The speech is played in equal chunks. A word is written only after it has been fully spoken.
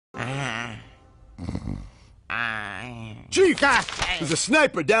Chief, there's a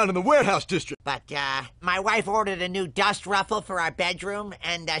sniper down in the warehouse district. But, my wife ordered a new dust ruffle for our bedroom,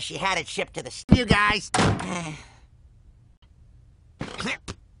 and, she had it shipped to the... You guys!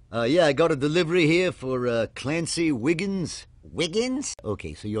 Yeah, I got a delivery here for, Clancy Wiggins. Wiggins?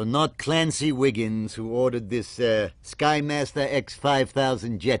 Okay, so you're not Clancy Wiggins who ordered this, Skymaster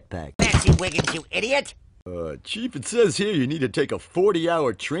X5000 jetpack. Clancy Wiggins, you idiot! Chief, it says here you need to take a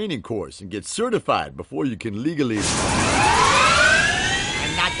 40-hour training course and get certified before you can legally...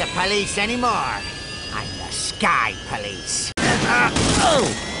 I'm not the police anymore. I'm the Sky Police.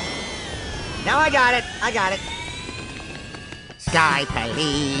 Now I got it. Sky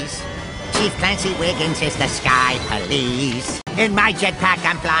Police. Chief Clancy Wiggins is the Sky Police. In my jetpack,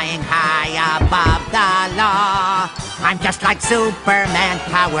 I'm flying high above the law. I'm just like Superman,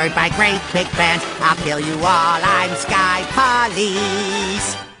 powered by great big fans. I'll kill you all, I'm Sky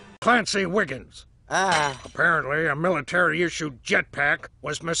Police. Clancy Wiggins. Apparently, a military-issued jetpack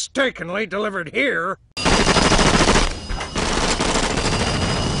was mistakenly delivered here.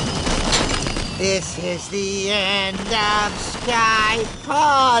 This is the end of Sky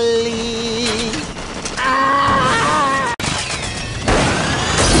Police.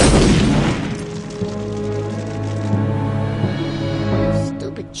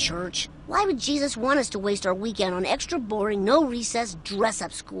 Stupid church. Why would Jesus want us to waste our weekend on extra boring, no recess,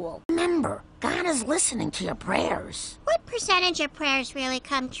 dress-up school? Remember, God is listening to your prayers. What percentage of prayers really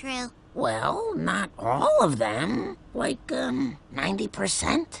come true? Well, not all of them. Like,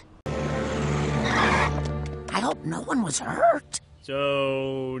 90%. I hope no one was hurt.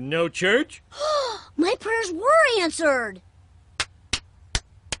 So, no church? My prayers were answered!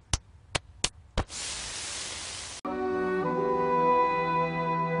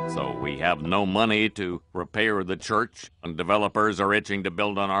 So we have no money to repair the church, and developers are itching to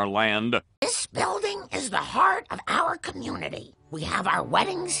build on our land. This building is the heart of our community. We have our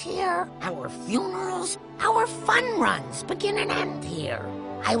weddings here, our funerals, our fun runs begin and end here.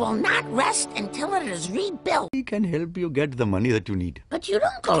 I will not rest until it is rebuilt. We can help you get the money that you need. But you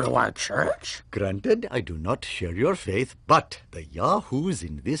don't go to our church. Granted, I do not share your faith, but the yahoos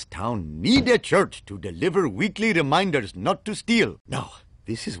in this town need a church to deliver weekly reminders not to steal. Now,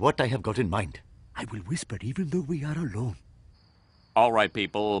 this is what I have got in mind. I will whisper even though we are alone. All right,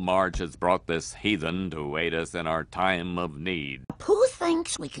 people, Marge has brought this heathen to aid us in our time of need. Who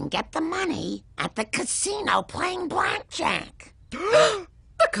thinks we can get the money at the casino playing blackjack? The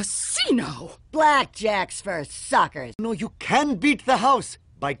casino! Blackjack's for suckers. No, you can beat the house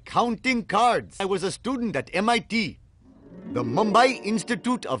by counting cards. I was a student at MIT, the Mumbai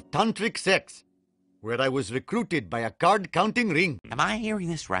Institute of Tantric Sex, where I was recruited by a card-counting ring. Am I hearing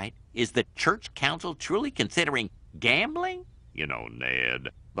this right? Is the church council truly considering gambling? You know, Ned,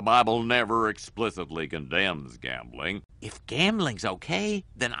 the Bible never explicitly condemns gambling. If gambling's okay,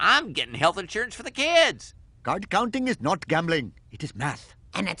 then I'm getting health insurance for the kids. Card counting is not gambling. It is math.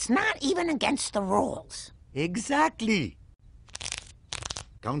 And it's not even against the rules. Exactly.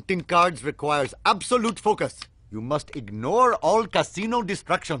 Counting cards requires absolute focus. You must ignore all casino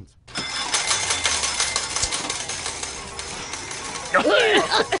distractions.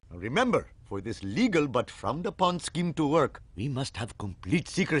 Remember, for this legal but frowned upon scheme to work, we must have complete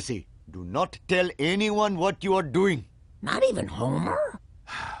secrecy. Do not tell anyone what you are doing. Not even Homer?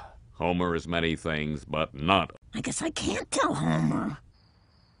 Homer is many things, but not. I guess I can't tell Homer.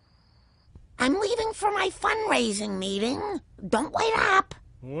 I'm leaving for my fundraising meeting. Don't wait up.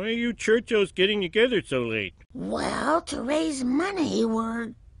 Why are you churchos getting together so late? Well, to raise money,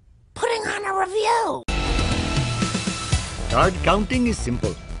 we're putting on a review. Card counting is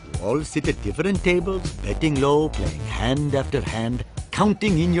simple. You all sit at different tables, betting low, playing hand after hand,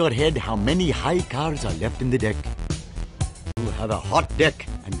 counting in your head how many high cards are left in the deck. You have a hot deck,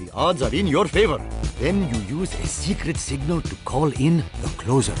 and the odds are in your favor. Then you use a secret signal to call in the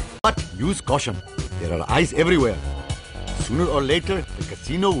closer. But use caution. There are eyes everywhere. Sooner or later, the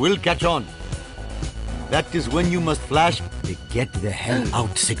casino will catch on. That is when you must flash the get the hell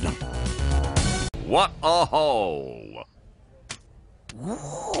out signal. What a hole!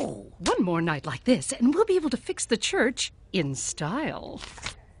 Whoa. One more night like this, and we'll be able to fix the church in style.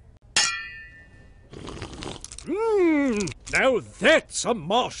 Now that's a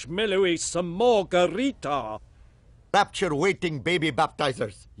marshmallowy some margarita. Rapture waiting, baby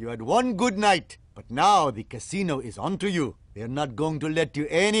baptizers. You had one good night, but now the casino is onto you. They're not going to let you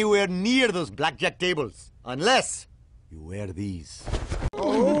anywhere near those blackjack tables, unless you wear these.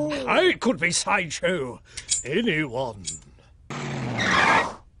 Oh. I could be sideshow. Anyone.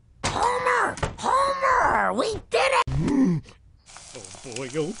 Homer! Homer! We did it! Oh boy,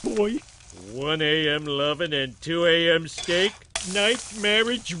 oh boy. 1 a.m. loving and 2 a.m. steak. Night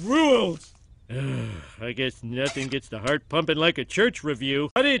marriage rules. I guess nothing gets the heart pumping like a church review.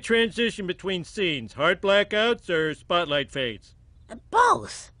 How do you transition between scenes? Heart blackouts or spotlight fades?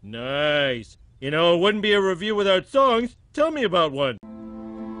 Both. Nice. You know, it wouldn't be a review without songs. Tell me about one.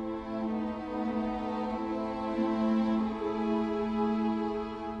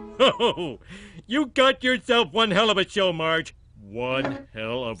 Oh, you got yourself one hell of a show, Marge. One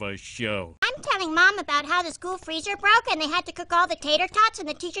hell of a show. I'm telling Mom about how the school freezer broke and they had to cook all the tater tots and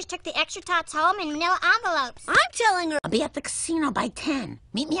the teachers took the extra tots home in manila envelopes. I'm telling her. I'll be at the casino by 10.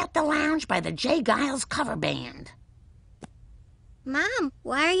 Meet me at the lounge by the J. Giles cover band. Mom,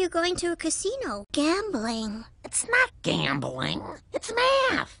 why are you going to a casino? Gambling. It's not gambling. It's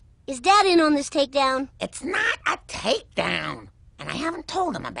math. Is Dad in on this takedown? It's not a takedown. And I haven't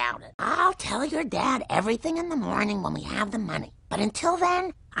told him about it. I'll tell your dad everything in the morning when we have the money. But until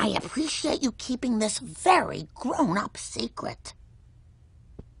then, I appreciate you keeping this very grown-up secret.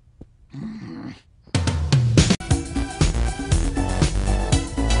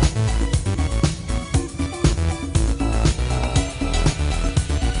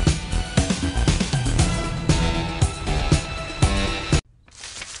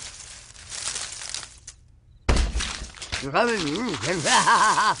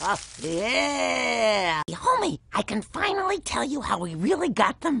 Yeah! Homie, I can finally tell you how we really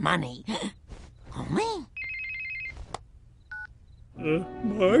got the money. Homie?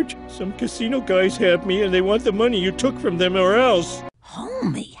 Marge, some casino guys have me and they want the money you took from them or else.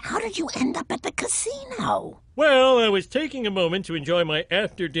 Homie, how did you end up at the casino? Well, I was taking a moment to enjoy my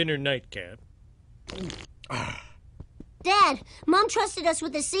after-dinner nightcap. Dad, Mom trusted us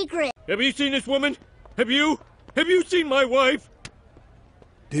with a secret. Have you seen this woman? Have you seen my wife?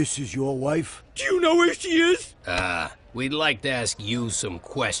 This is your wife? Do you know where she is? We'd like to ask you some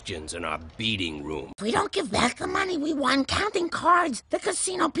questions in our beating room. If we don't give back the money we won counting cards, the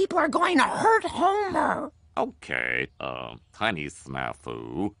casino people are going to hurt Homer. Okay, tiny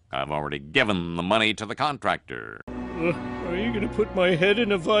snafu. I've already given the money to the contractor. Are you gonna put my head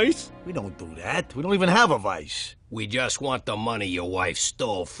in a vice? We don't do that. We don't even have a vice. We just want the money your wife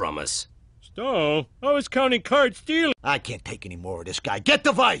stole from us. Stole? I was counting card stealing. I can't take any more of this guy. Get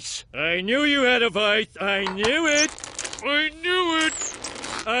the vice! I knew you had a vice. I knew it. I knew it.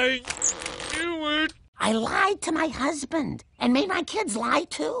 I knew it. I lied to my husband and made my kids lie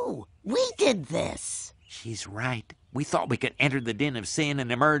too. We did this. She's right. We thought we could enter the den of sin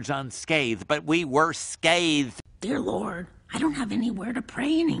and emerge unscathed, but we were scathed. Dear Lord, I don't have anywhere to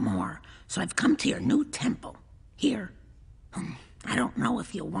pray anymore, so I've come to your new temple. Here. I don't know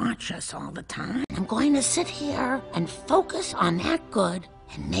if you watch us all the time. I'm going to sit here and focus on that good,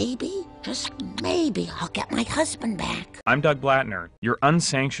 and maybe, just maybe, I'll get my husband back. I'm Doug Blattner. Your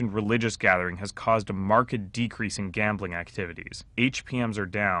unsanctioned religious gathering has caused a marked decrease in gambling activities. HPMs are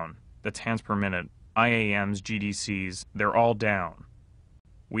down. That's hands per minute. IAMs, GDCs, they're all down.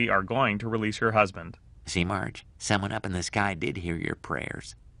 We are going to release your husband. See, Marge, someone up in the sky did hear your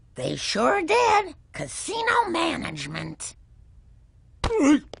prayers. They sure did. Casino management.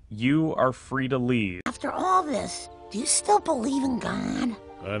 You are free to leave. After all this, do you still believe in God?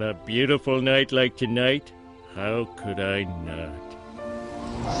 On a beautiful night like tonight, how could I not?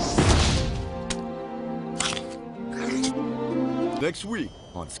 Next week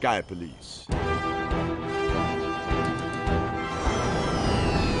on Sky Police.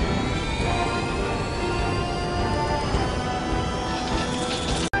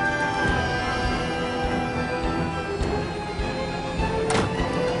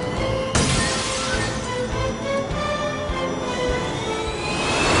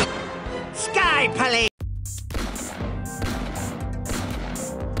 Sky Police!